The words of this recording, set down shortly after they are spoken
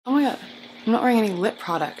Oh my god, I'm not wearing any lip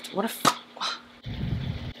product. What if...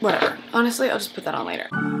 Whatever. Honestly, I'll just put that on later.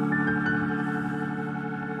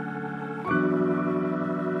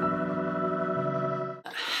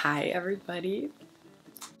 Hi everybody,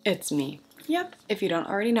 it's me. Yep, if you don't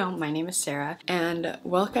already know, my name is Sarah, and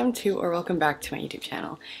welcome back to my YouTube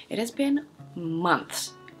channel. It has been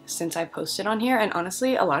months since I posted on here, and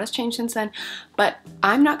honestly a lot has changed since then, but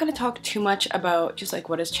I'm not going to talk too much about just like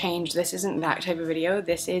what has changed. This isn't that type of video.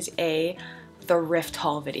 This is a thrift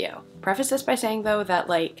haul video. Preface this by saying though that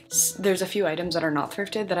like there's a few items that are not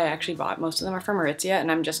thrifted that I actually bought. Most of them are from Aritzia,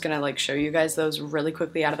 and I'm just gonna like show you guys those really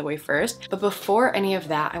quickly out of the way first. But before any of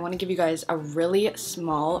that, I want to give you guys a really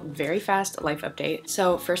small, very fast life update.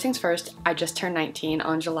 So first things first, I just turned 19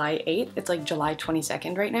 on July 8th. It's like July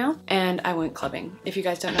 22nd right now, and I went clubbing. If you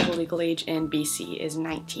guys don't know, the legal age in BC is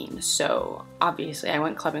 19. So obviously I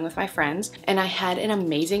went clubbing with my friends and I had an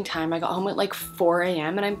amazing time. I got home at like 4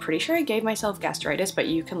 a.m. and I'm pretty sure I gave myself gastritis, but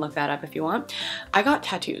you can look that up if you want. I got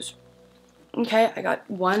tattoos. Okay, I got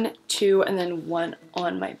 1, 2, and then 1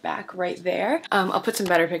 on my back right there. I'll put some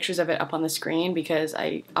better pictures of it up on the screen because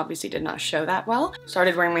I obviously did not show that well.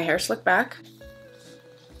 Started wearing my hair slicked back.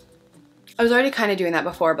 I was already kind of doing that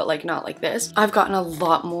before, but like not like this. I've gotten a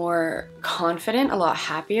lot more confident, a lot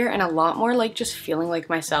happier, and a lot more like just feeling like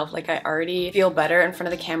myself. Like I already feel better in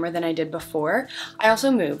front of the camera than I did before. I also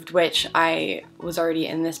moved, which I was already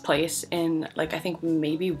in this place in like I think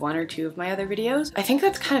maybe 1 or 2 of my other videos. I think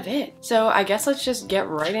that's kind of it. So I guess let's just get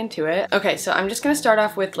right into it. Okay, so I'm just gonna start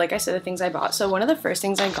off with, like I said, the things I bought. So one of the first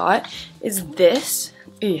things I got is this.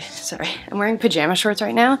 Sorry, I'm wearing pajama shorts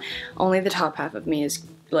right now. Only the top half of me is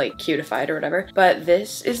like cutified or whatever, but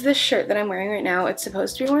this is the shirt that I'm wearing right now. It's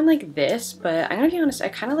supposed to be worn like this, but I'm gonna be honest, I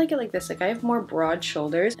kind of like it like this. Like I have more broad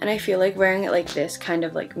shoulders, and I feel like wearing it like this kind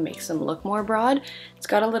of like makes them look more broad. It's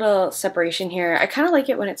got a little separation here. I kind of like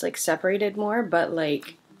it when it's like separated more, but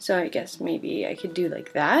like, so I guess maybe I could do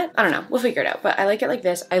like that. I don't know, we'll figure it out, but I like it like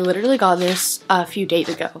this. I literally got this a few days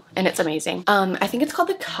ago and it's amazing. I think it's called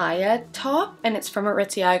the Kaya top and it's from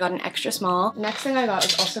Aritzia. I got an extra small. Next thing I got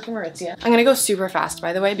is also from Aritzia. I'm gonna go super fast,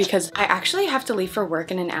 by the way, because I actually have to leave for work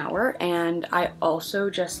in an hour, and I also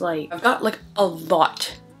just like, I've got like a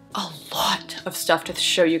lot of stuff to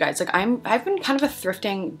show you guys. Like I've been kind of a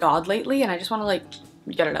thrifting god lately, and I just want to like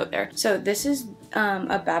get it out there. So this is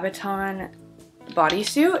a Babaton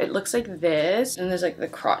bodysuit. It looks like this, and there's like the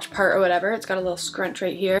crotch part or whatever. It's got a little scrunch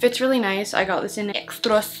right here. Fits really nice. I got this in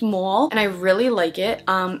extra small and I really like it.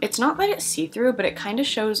 It's not that it's see-through, but it kind of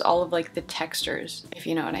shows all of like the textures, if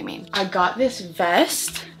you know what I mean. I got this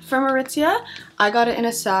vest from Aritzia. I got it in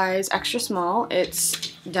a size extra small.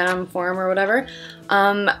 It's denim form or whatever.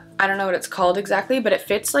 I don't know what it's called exactly, but it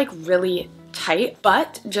fits like really tight.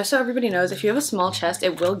 But just so everybody knows, if you have a small chest,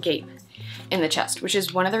 it will gape in the chest, which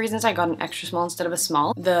is one of the reasons I got an extra small instead of a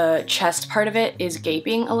small. The chest part of it is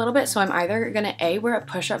gaping a little bit, so I'm either gonna A, wear a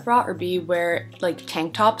push-up bra, or B, wear like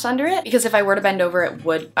tank tops under it, because if I were to bend over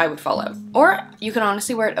I would fall out. Or you can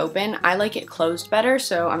honestly wear it open. I like it closed better,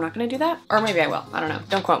 so I'm not gonna do that. Or maybe I will, I don't know,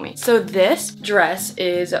 don't quote me. So this dress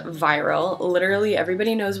is viral. Literally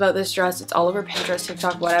everybody knows about this dress. It's all over Pinterest,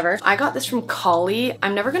 TikTok, whatever. I got this from Collie.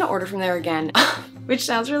 I'm never gonna order from there again. Which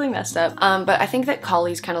sounds really messed up, but I think that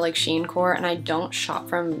Collie's kind of like Shein core, and I don't shop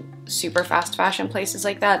from super fast fashion places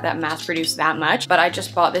like that mass produce that much, but I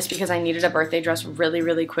just bought this because I needed a birthday dress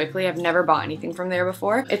really quickly. I've never bought anything from there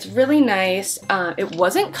before. It's really nice. It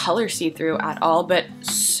wasn't color see-through at all, but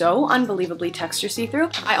so unbelievably texture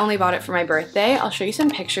see-through. I only bought it for my birthday. I'll show you some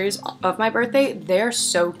pictures of my birthday. They're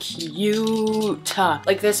so cute.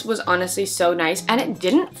 Like this was honestly so nice, and it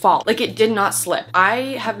didn't fall. Like it did not slip.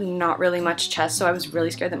 I have not really much chest, so I was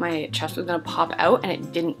really scared that my chest was gonna pop out, and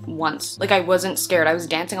it didn't once. Like I wasn't scared. I was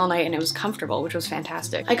dancing all night and it was comfortable, which was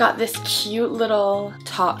fantastic. I got this cute little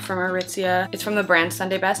top from Aritzia. It's from the brand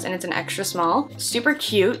Sunday Best, and it's an extra small. Super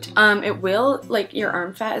cute. It will, like, your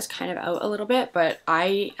arm fat is kind of out a little bit, but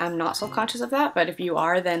I am not self-conscious of that. But if you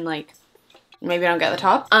are, then like maybe I don't get the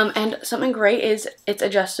top. And something great is it's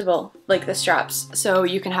adjustable, like the straps. So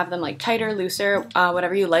you can have them like tighter, looser,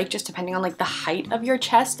 whatever you like, just depending on like the height of your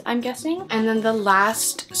chest, I'm guessing. And then the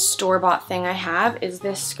last store-bought thing I have is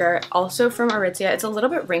this skirt, also from Aritzia. It's a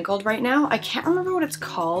little bit wrinkled right now. I can't remember what it's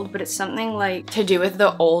called, but it's something like to do with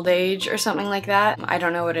the old age or something like that. I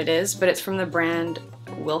don't know what it is, but it's from the brand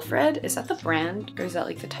Wilfred. Is that the brand, or is that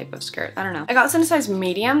like the type of skirt? I don't know. I got this in a size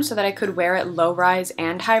medium so that I could wear it low rise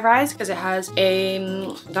and high rise, because it has a,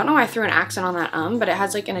 don't know why I threw an accent on that but it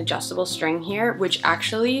has like an adjustable string here, which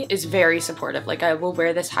actually is very supportive. Like I will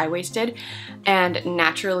wear this high-waisted, and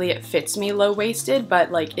naturally it fits me low-waisted,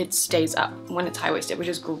 but like it stays up when it's high-waisted, which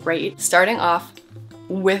is great. Starting off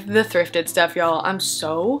with the thrifted stuff, y'all. I'm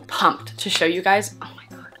so pumped to show you guys. Oh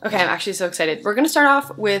my god. Okay, I'm actually so excited. We're gonna start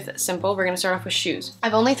off with simple. We're gonna start off with shoes.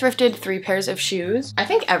 I've only thrifted 3 pairs of shoes, I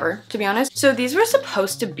think ever, to be honest. So these were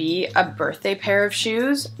supposed to be a birthday pair of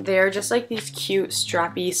shoes. They're just like these cute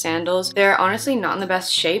strappy sandals. They're honestly not in the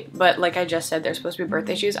best shape, but like I just said, they're supposed to be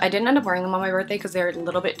birthday shoes. I didn't end up wearing them on my birthday because they're a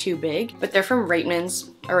little bit too big, but they're from Reitman's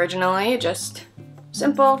originally, just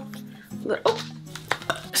simple. Oh.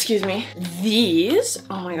 Excuse me. These,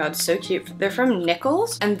 oh my god, so cute. They're from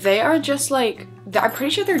Nichols, and they are just like, I'm pretty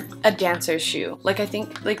sure they're a dancer's shoe. Like, I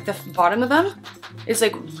think like the bottom of them is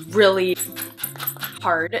like really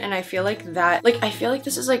hard, and I feel like that, like, I feel like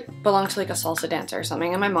this is like belongs to like a salsa dancer or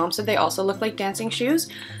something. And my mom said they also look like dancing shoes,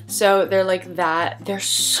 so they're like that. They're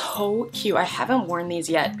so cute. I haven't worn these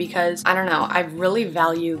yet because I don't know, I really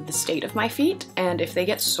value the state of my feet, and if they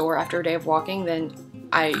get sore after a day of walking, then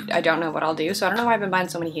I don't know what I'll do. So I don't know why I've been buying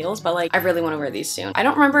so many heels, but like I really want to wear these soon. I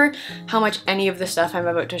don't remember how much any of the stuff I'm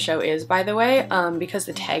about to show is, by the way, because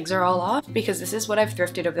the tags are all off, because this is what I've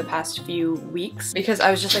thrifted over the past few weeks, because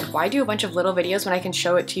I was just like, why do a bunch of little videos when I can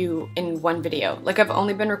show it to you in one video? Like, I've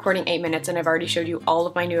only been recording 8 minutes and I've already showed you all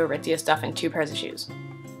of my new Aritzia stuff and 2 pairs of shoes,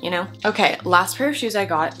 you know? Okay, last pair of shoes I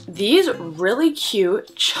got. These really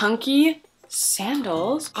cute, chunky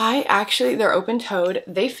sandals. They're open-toed.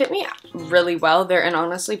 They fit me really well. They're in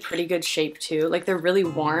honestly pretty good shape too. Like, they're really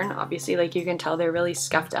worn. Obviously, like you can tell they're really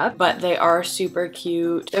scuffed up, but they are super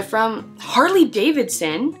cute. They're from Harley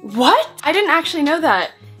Davidson. What? I didn't actually know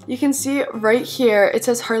that. You can see right here, it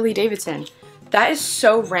says Harley Davidson. That is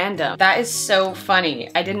so random. That is so funny.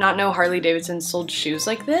 I did not know Harley Davidson sold shoes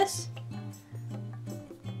like this.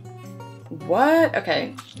 What?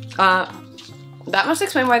 Okay. That must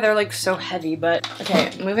explain why they're like so heavy, but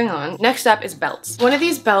okay, moving on. Next up is belts. One of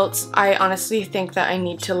these belts, I honestly think that I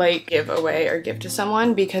need to like give away or give to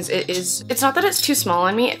someone, because it's not that it's too small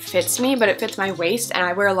on me, it fits me, but it fits my waist, and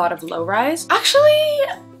I wear a lot of low rise. Actually,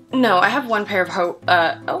 no, I have one pair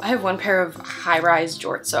of high-rise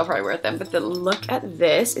jorts, so I'll probably wear them. But look at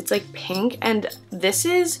this, it's like pink, and this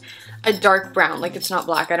is a dark brown, like it's not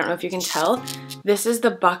black. I don't know if you can tell. This is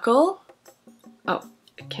the buckle. Oh,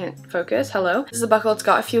 can't focus. Hello. This is the buckle. It's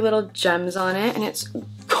got a few little gems on it, and it's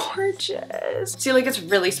gorgeous. See, like, it's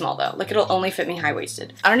really small though. Like, it'll only fit me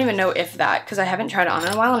high-waisted. I don't even know if that, because I haven't tried it on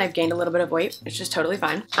in a while and I've gained a little bit of weight. It's just totally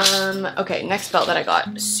fine. Okay, next belt that I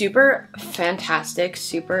got. Super fantastic,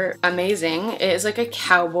 super amazing. It is like a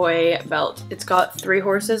cowboy belt. It's got 3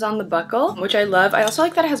 horses on the buckle, which I love. I also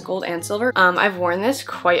like that it has gold and silver. I've worn this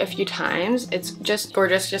quite a few times. It's just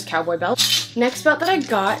gorgeous, just cowboy belt. Next belt that I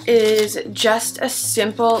got is just a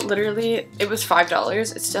simple, literally, it was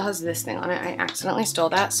 $5. It still has this thing on it. I accidentally stole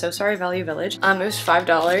that. So sorry, Value Village. It was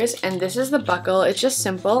 $5, and this is the buckle. It's just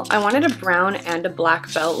simple. I wanted a brown and a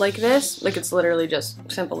black belt like this. Like, it's literally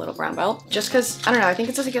just simple little brown belt. Just because, I don't know, I think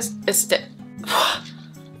it's just like a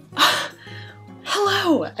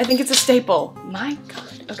Hello! I think it's a staple. My god.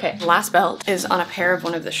 Okay, last belt is on a pair of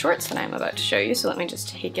one of the shorts that I'm about to show you, so let me just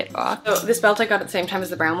take it off. So this belt I got at the same time as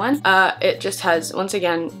the brown one. It just has, once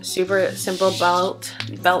again, super simple belt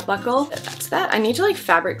buckle. That's that. I need to like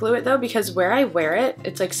fabric glue it though, because where I wear it,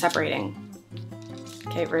 it's like separating.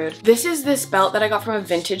 Okay, rude. This is this belt that I got from a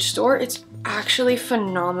vintage store. It's actually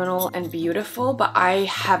phenomenal and beautiful, but I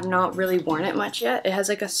have not really worn it much yet. It has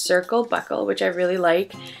like a circle buckle, which I really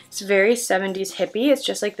like. It's very 70s hippie. It's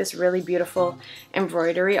just like this really beautiful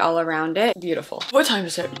embroidery all around it. Beautiful. What time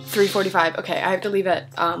is it? 3:45. Okay, I have to leave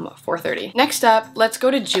at 4:30. Next up, let's go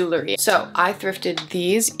to jewelry. So I thrifted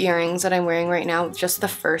these earrings that I'm wearing right now, just the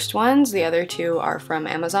first ones. The other 2 are from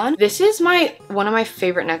Amazon. This is one of my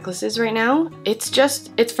favorite necklaces right now. It's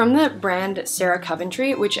from the brand Sarah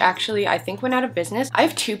Coventry, which actually I think went out of business. I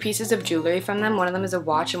have 2 pieces of jewelry from them. One of them is a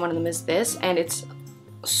watch and one of them is this, and it's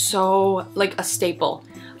so like a staple.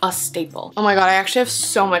 A staple. Oh my god, I actually have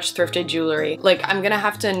so much thrifted jewelry. Like, I'm gonna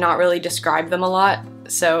have to not really describe them a lot,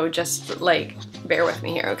 so just like bear with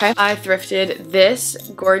me here, okay? I thrifted this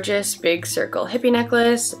gorgeous big circle hippie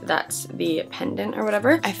necklace. That's the pendant or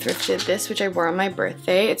whatever. I thrifted this, which I wore on my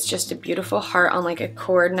birthday. It's just a beautiful heart on like a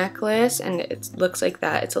cord necklace, and it looks like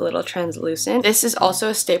that. It's a little translucent. This is also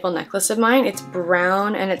a staple necklace of mine. It's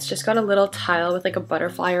brown, and it's just got a little tile with like a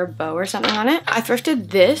butterfly or bow or something on it. I thrifted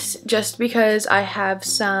this just because I have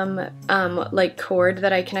some like cord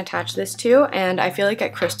that I can attach this to, and I feel like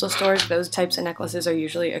at crystal stores, those types of necklaces are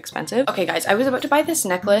usually expensive. Okay guys, I was about to buy this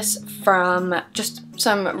necklace from just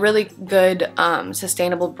some really good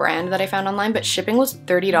sustainable brand that I found online, but shipping was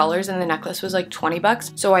 $30 and the necklace was like 20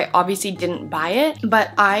 bucks. So I obviously didn't buy it,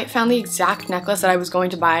 but I found the exact necklace that I was going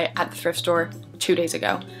to buy at the thrift store 2 days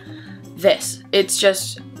ago. This, it's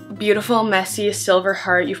just beautiful, messy silver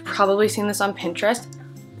heart. You've probably seen this on Pinterest.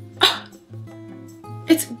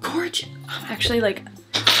 It's gorgeous. I'm actually like,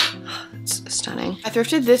 it's stunning. I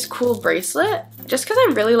thrifted this cool bracelet just because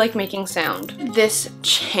I really like making sound. This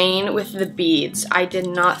chain with the beads. I did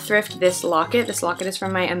not thrift this locket. This locket is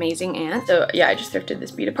from my amazing aunt. So yeah, I just thrifted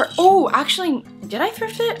this beaded part. Oh, actually, did I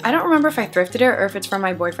thrift it? I don't remember if I thrifted it or if it's from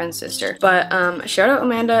my boyfriend's sister. But shout out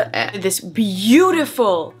Amanda. This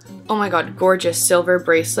beautiful, oh my god, gorgeous silver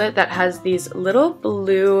bracelet that has these little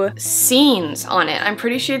blue scenes on it. I'm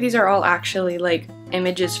pretty sure these are all actually like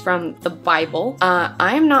images from the Bible.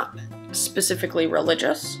 I am not specifically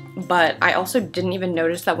religious, but I also didn't even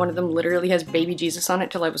notice that one of them literally has baby Jesus on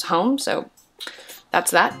it till I was home, so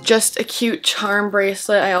that's that. Just a cute charm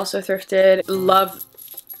bracelet I also thrifted. Love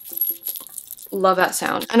that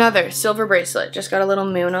sound. Another silver bracelet, just got a little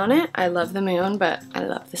moon on it. I love the moon, but I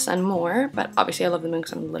love the sun more. But obviously I love the moon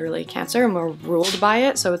because I'm literally a Cancer and we're ruled by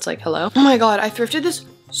it, so it's like, hello. Oh my god, I thrifted this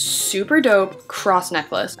super dope cross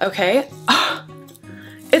necklace, okay?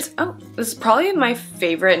 This is probably my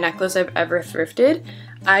favorite necklace I've ever thrifted.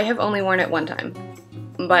 I have only worn it one time,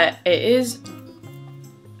 but it is,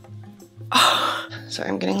 sorry,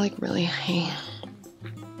 I'm getting like really high.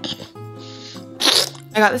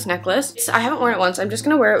 I got this necklace. I haven't worn it once. I'm just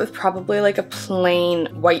gonna wear it with probably like a plain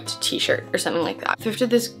white t-shirt or something like that. I thrifted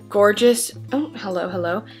this gorgeous, oh,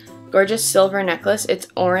 hello. Gorgeous silver necklace. It's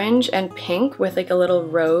orange and pink with like a little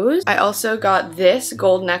rose. I also got this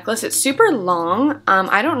gold necklace. It's super long.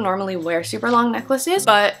 I don't normally wear super long necklaces,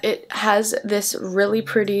 but it has this really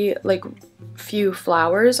pretty like few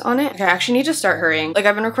flowers on it. Okay, I actually need to start hurrying. Like,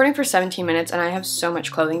 I've been recording for 17 minutes and I have so much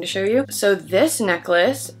clothing to show you. So this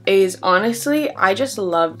necklace is honestly, I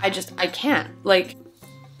can't. Like,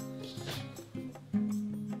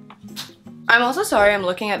 I'm also sorry I'm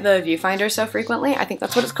looking at the viewfinder so frequently. I think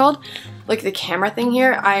that's what it's called. Like the camera thing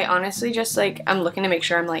here, I honestly just like, I'm looking to make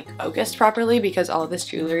sure I'm like focused properly because all of this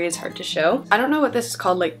jewelry is hard to show. I don't know what this is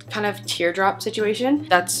called, like kind of teardrop situation.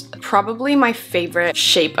 That's probably my favorite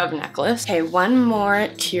shape of necklace. Okay, one more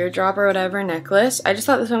teardrop or whatever necklace. I just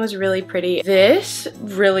thought this one was really pretty. This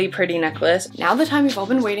really pretty necklace. Now the time you've all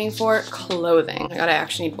been waiting for, clothing. Oh my god, I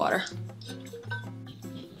actually need water.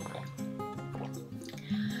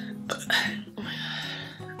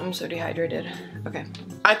 I'm so dehydrated. Okay.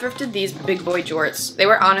 I thrifted these big boy jorts. They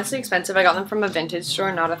were honestly expensive. I got them from a vintage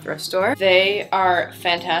store, not a thrift store. They are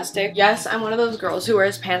fantastic. Yes, I'm one of those girls who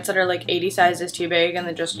wears pants that are like 80 sizes too big and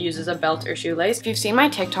then just uses a belt or shoelace. If you've seen my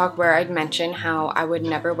TikTok where I'd mention how I would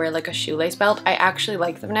never wear like a shoelace belt, I actually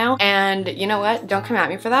like them now. And you know what? Don't come at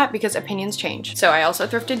me for that because opinions change. So I also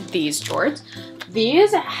thrifted these jorts.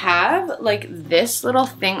 These have like this little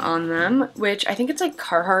thing on them, which I think it's like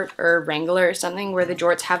Carhartt or Wrangler or something, where the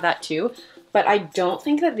jorts have that too. But I don't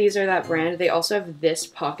think that these are that brand. They also have this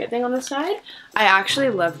pocket thing on the side. I actually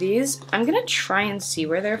love these. I'm gonna try and see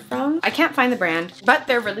where they're from. I can't find the brand, but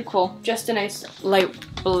they're really cool. Just a nice light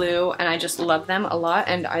blue, and I just love them a lot,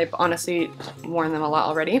 and I've honestly worn them a lot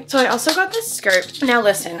already. So I also got this skirt. Now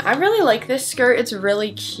listen, I really like this skirt. It's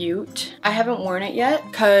really cute. I haven't worn it yet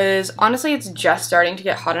because honestly it's just starting to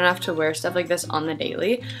get hot enough to wear stuff like this on the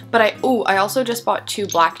daily. But I also just bought 2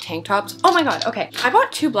 black tank tops. Oh my god, okay. I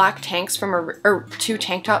bought 2 black tanks from two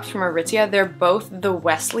tank tops from Aritzia. They're both the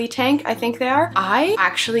Wesley tank, I think they are. I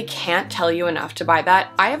actually can't tell you enough to buy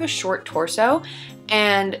that. I have a short torso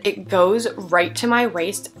and it goes right to my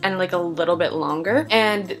waist and like a little bit longer,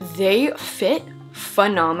 and they fit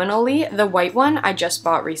phenomenally. The white one I just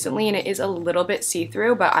bought recently and it is a little bit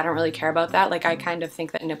see-through, but I don't really care about that. Like, I kind of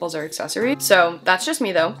think that nipples are accessories. So that's just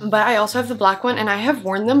me though. But I also have the black one and I have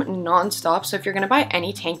worn them non-stop. So if you're gonna buy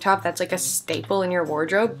any tank top that's like a staple in your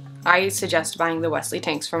wardrobe, I suggest buying the Wesley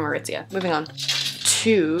tanks from Aritzia. Moving on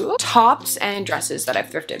to tops and dresses that I've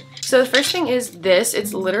thrifted. So the first thing is this.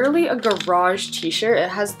 It's literally a garage t-shirt. It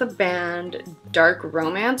has the band Dark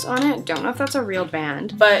Romance on it. Don't know if that's a real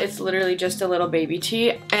band, but it's literally just a little baby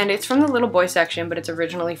tee, and it's from the little boy section, but it's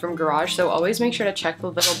originally from Garage, so always make sure to check the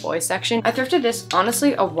little boy section. I thrifted this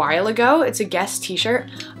honestly a while ago. It's a Guess t-shirt.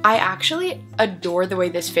 I actually adore the way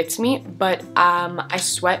this fits me, but I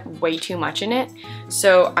sweat way too much in it,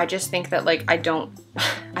 so I just think that like I don't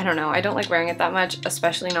know, I don't like wearing it that much,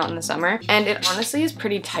 especially not in the summer. And it honestly is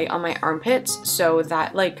pretty tight on my armpits, so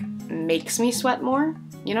that like makes me sweat more.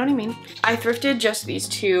 You know what I mean? I thrifted just these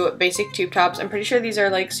 2 basic tube tops. I'm pretty sure these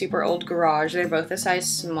are like super old Garage. They're both a size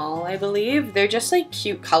small, I believe. They're just like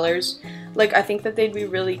cute colors. Like, I think that they'd be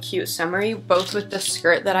really cute summery, both with the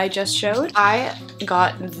skirt that I just showed. I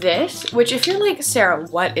got this, which if you're like, Sarah,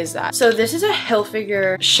 what is that? So this is a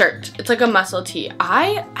Hilfiger shirt. It's like a muscle tee.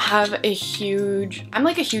 I'm like a huge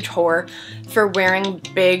whore for wearing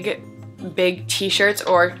big t-shirts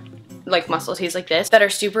or like muscle tees like this that are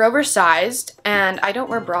super oversized, and I don't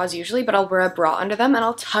wear bras usually, but I'll wear a bra under them and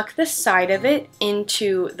I'll tuck the side of it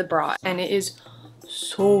into the bra, and it is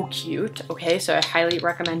so cute. Okay, so I highly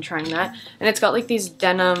recommend trying that. And it's got like these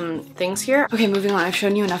denim things here. Okay, moving on. I've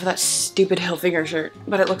shown you enough of that stupid Hilfiger shirt,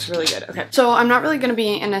 but it looks really good. Okay, so I'm not really gonna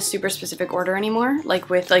be in a super specific order anymore, like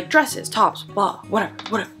with like dresses, tops, blah, whatever.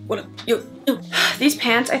 Yo. These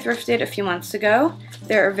pants I thrifted a few months ago.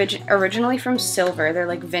 They're originally from Silver. They're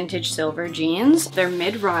like vintage silver jeans. They're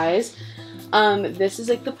mid-rise. This is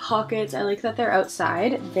like the pockets. I like that they're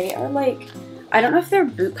outside. They are like, I don't know if they're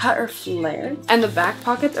boot cut or flared. And the back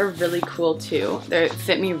pockets are really cool too. They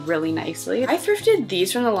fit me really nicely. I thrifted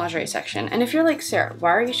these from the lingerie section. And if you're like, Sarah,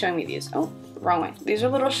 why are you showing me these? Oh, wrong way. These are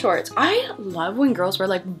little shorts. I love when girls wear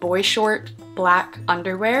like boy short black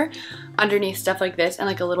underwear underneath stuff like this and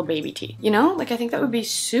like a little baby tee. You know, like I think that would be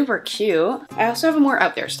super cute. I also have a more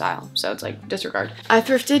out there style, so it's like disregard. I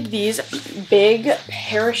thrifted these big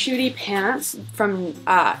parachute-y pants from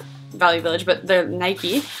Value Village, but they're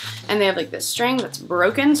Nike, and they have like this string that's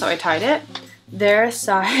broken, so I tied it. They're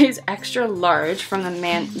size extra large from the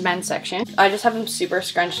men's section. I just have them super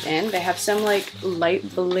scrunched in. They have some like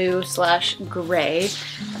light blue / gray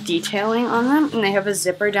detailing on them, and they have a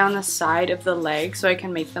zipper down the side of the leg, so I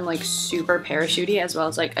can make them like super parachute-y, as well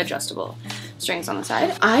as like adjustable strings on the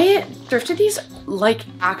side. I thrifted these like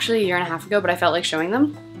actually a year and a half ago, but I felt like showing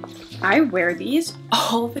them. I wear these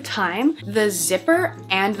all the time. The zipper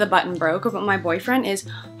and the button broke, but my boyfriend is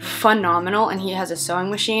phenomenal, and he has a sewing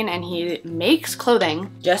machine and he makes clothing,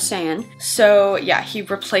 just saying. So yeah, he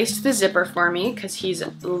replaced the zipper for me because he's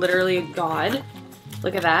literally a god.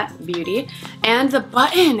 Look at that beauty. And the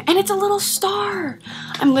button, and it's a little star.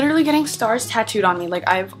 I'm literally getting stars tattooed on me. Like,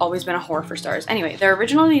 I've always been a whore for stars. Anyway, they're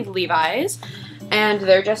originally Levi's, and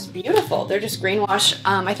they're just beautiful. They're just greenwash.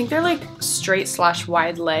 I think they're like straight /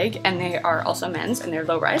 wide leg, and they are also men's, and they're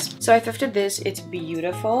low rise. So I thrifted this. It's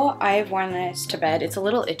beautiful. I've worn this to bed. It's a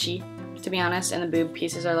little itchy, to be honest, and the boob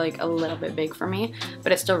pieces are like a little bit big for me,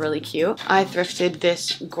 but it's still really cute. I thrifted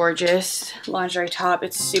this gorgeous lingerie top.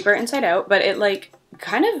 It's super inside out, but it like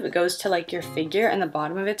kind of goes to like your figure, and the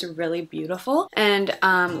bottom of it's really beautiful. And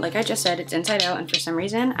like I just said, it's inside out, and for some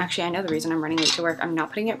reason, actually I know the reason I'm running late to work, I'm not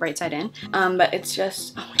putting it right side in, but it's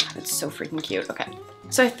just, oh my god, it's so freaking cute. Okay,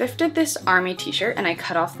 so I thrifted this army t-shirt and I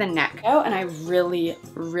cut off the neck out, and I really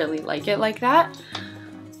like it like that.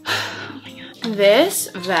 Oh my god. This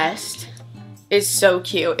vest is so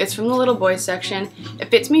cute. It's from the little boys section. It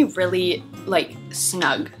fits me really like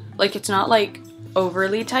snug. Like, it's not like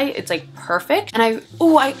overly tight, it's like perfect. And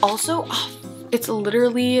I also it's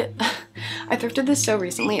literally I thrifted this so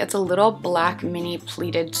recently. It's a little black mini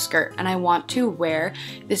pleated skirt, and I want to wear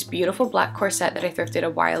this beautiful black corset that I thrifted a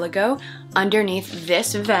while ago underneath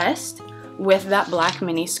this vest with that black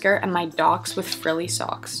mini skirt and my Docs with frilly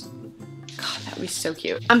socks. God, that would be so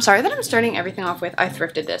cute. I'm sorry that I'm starting everything off with I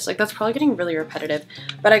thrifted this. Like, that's probably getting really repetitive,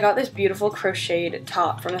 but I got this beautiful crocheted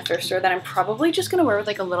top from the thrift store that I'm probably just gonna wear with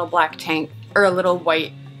like a little black tank or a little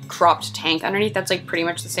white cropped tank underneath that's like pretty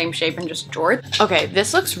much the same shape and just jorts. Okay,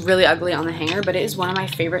 this looks really ugly on the hanger, but it is one of my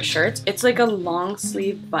favorite shirts. It's like a long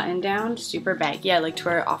sleeve button down, super baggy. I like to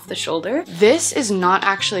wear it off the shoulder. This is not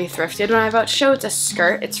actually thrifted. When I'm about to show, it's a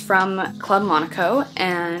skirt. It's from Club Monaco,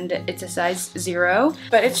 and it's a size 0,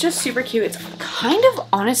 but it's just super cute. It's kind of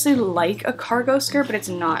honestly like a cargo skirt, but it's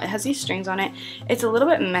not. It has these strings on it. It's a little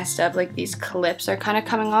bit messed up. Like, these clips are kind of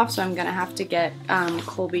coming off, so I'm gonna have to get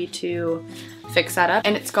Colby to fix that up.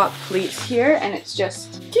 And it's got pleats here, and it's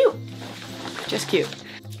just cute. Just cute.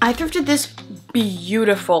 I thrifted this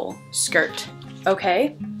beautiful skirt,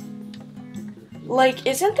 okay? Like,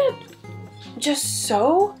 isn't that just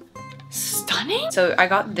so stunning? So I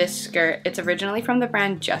got this skirt. It's originally from the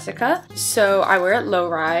brand Jessica. So I wear it low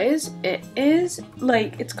rise. It is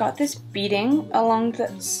like, it's got this beading along the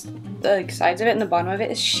like sides of it, and the bottom of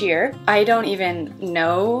it is sheer. I don't even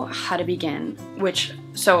know how to begin,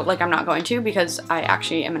 so like I'm not going to, because I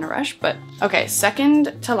actually am in a rush. But okay,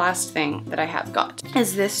 second to last thing that I have got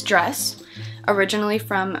is this dress, originally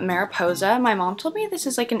from Mariposa. My mom told me this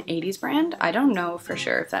is like an 80s brand. I don't know for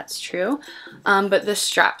sure if that's true, but the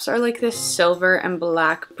straps are like this silver and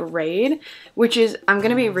black braid, which is, I'm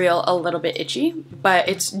gonna be real, a little bit itchy, but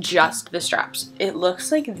it's just the straps. It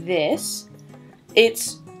looks like this.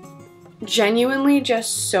 It's genuinely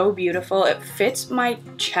just so beautiful. It fits my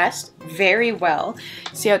chest very well.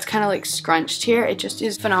 See how it's kind of like scrunched here? It just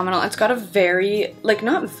is phenomenal. It's got a very, like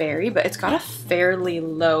not very, but it's got a fairly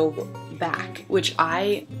low back, which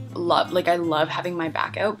I love. Like I love having my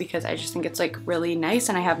back out because I just think it's like really nice.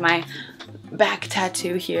 And I have my back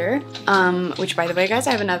tattoo here, which by the way guys,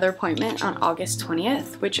 I have another appointment on August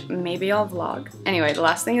 20th, which maybe I'll vlog. Anyway, the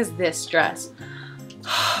last thing is this dress.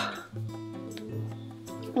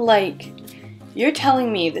 Like, you're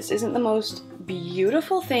telling me this isn't the most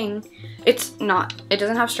beautiful thing? It's not. It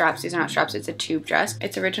doesn't have straps. These are not straps. It's a tube dress.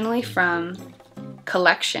 It's originally from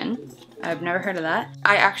Collection. I've never heard of that.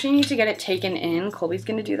 I actually need to get it taken in. Colby's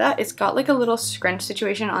gonna do that. It's got like a little scrunch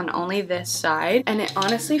situation on only this side, and it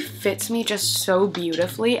honestly fits me just so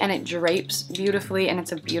beautifully, and it drapes beautifully, and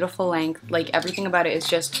it's a beautiful length. Like everything about it is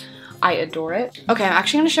just, I adore it. Okay, I'm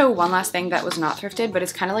actually gonna show one last thing that was not thrifted, but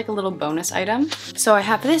it's kind of like a little bonus item. So I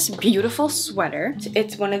have this beautiful sweater.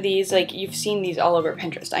 It's one of these, like you've seen these all over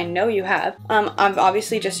Pinterest. I know you have. I'm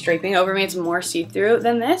obviously just draping over me. It's more see-through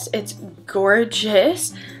than this. It's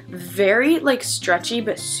gorgeous. Very like stretchy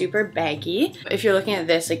but super baggy. If you're looking at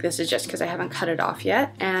this, like this is just because I haven't cut it off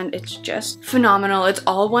yet, and it's just phenomenal. It's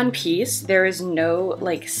all one piece. There is no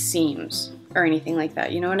like seams or anything like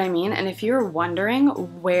that, you know what I mean? And if you're wondering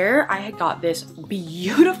where I had got this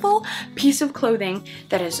beautiful piece of clothing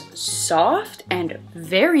that is soft and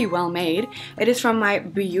very well made, it is from my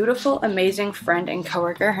beautiful, amazing friend and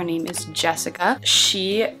coworker. Her name is Jessica.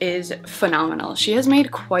 She is phenomenal. She has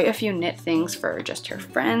made quite a few knit things for just her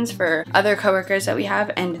friends, for other coworkers that we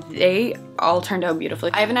have, and they all turned out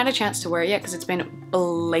beautifully. I haven't had a chance to wear it yet because it's been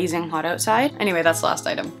blazing hot outside. Anyway, that's the last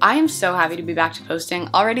item. I am so happy to be back to posting.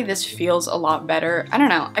 Already this feels a lot better. I don't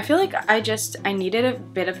know. I feel like I needed a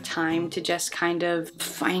bit of time to just kind of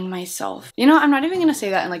find myself. You know, I'm not even gonna say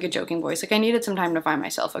that in like a joking voice. Like I needed some time to find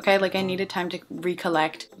myself, okay? Like I needed time to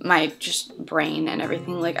recollect my just brain and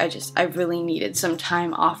everything. Like I really needed some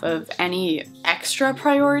time off of any extra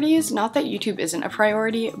priorities. Not that YouTube isn't a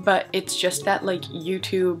priority, but it's just that like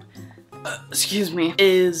YouTube, excuse me,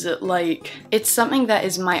 is like, it's something that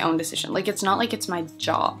is my own decision. Like it's not like it's my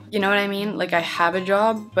job, you know what I mean? Like I have a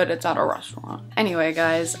job, but it's at a restaurant. Anyway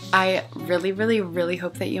guys, I really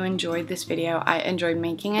hope that you enjoyed this video. I enjoyed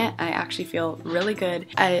making it. I actually feel really good.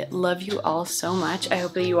 I love you all so much. I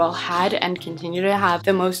hope that you all had and continue to have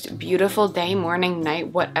the most beautiful day, morning, night,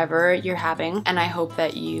 whatever you're having, and I hope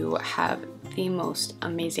that you have the most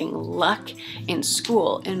amazing luck in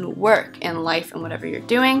school, in work, in life, and whatever you're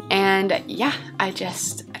doing. And yeah, I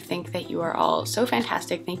think that you are all so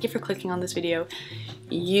fantastic. Thank you for clicking on this video.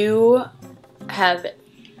 You have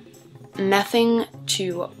nothing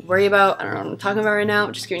to worry about. I don't know what I'm talking about right now.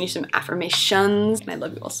 I'm just giving you some affirmations. And I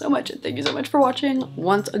love you all so much, and thank you so much for watching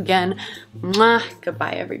once again. Mwah.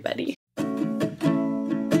 Goodbye everybody.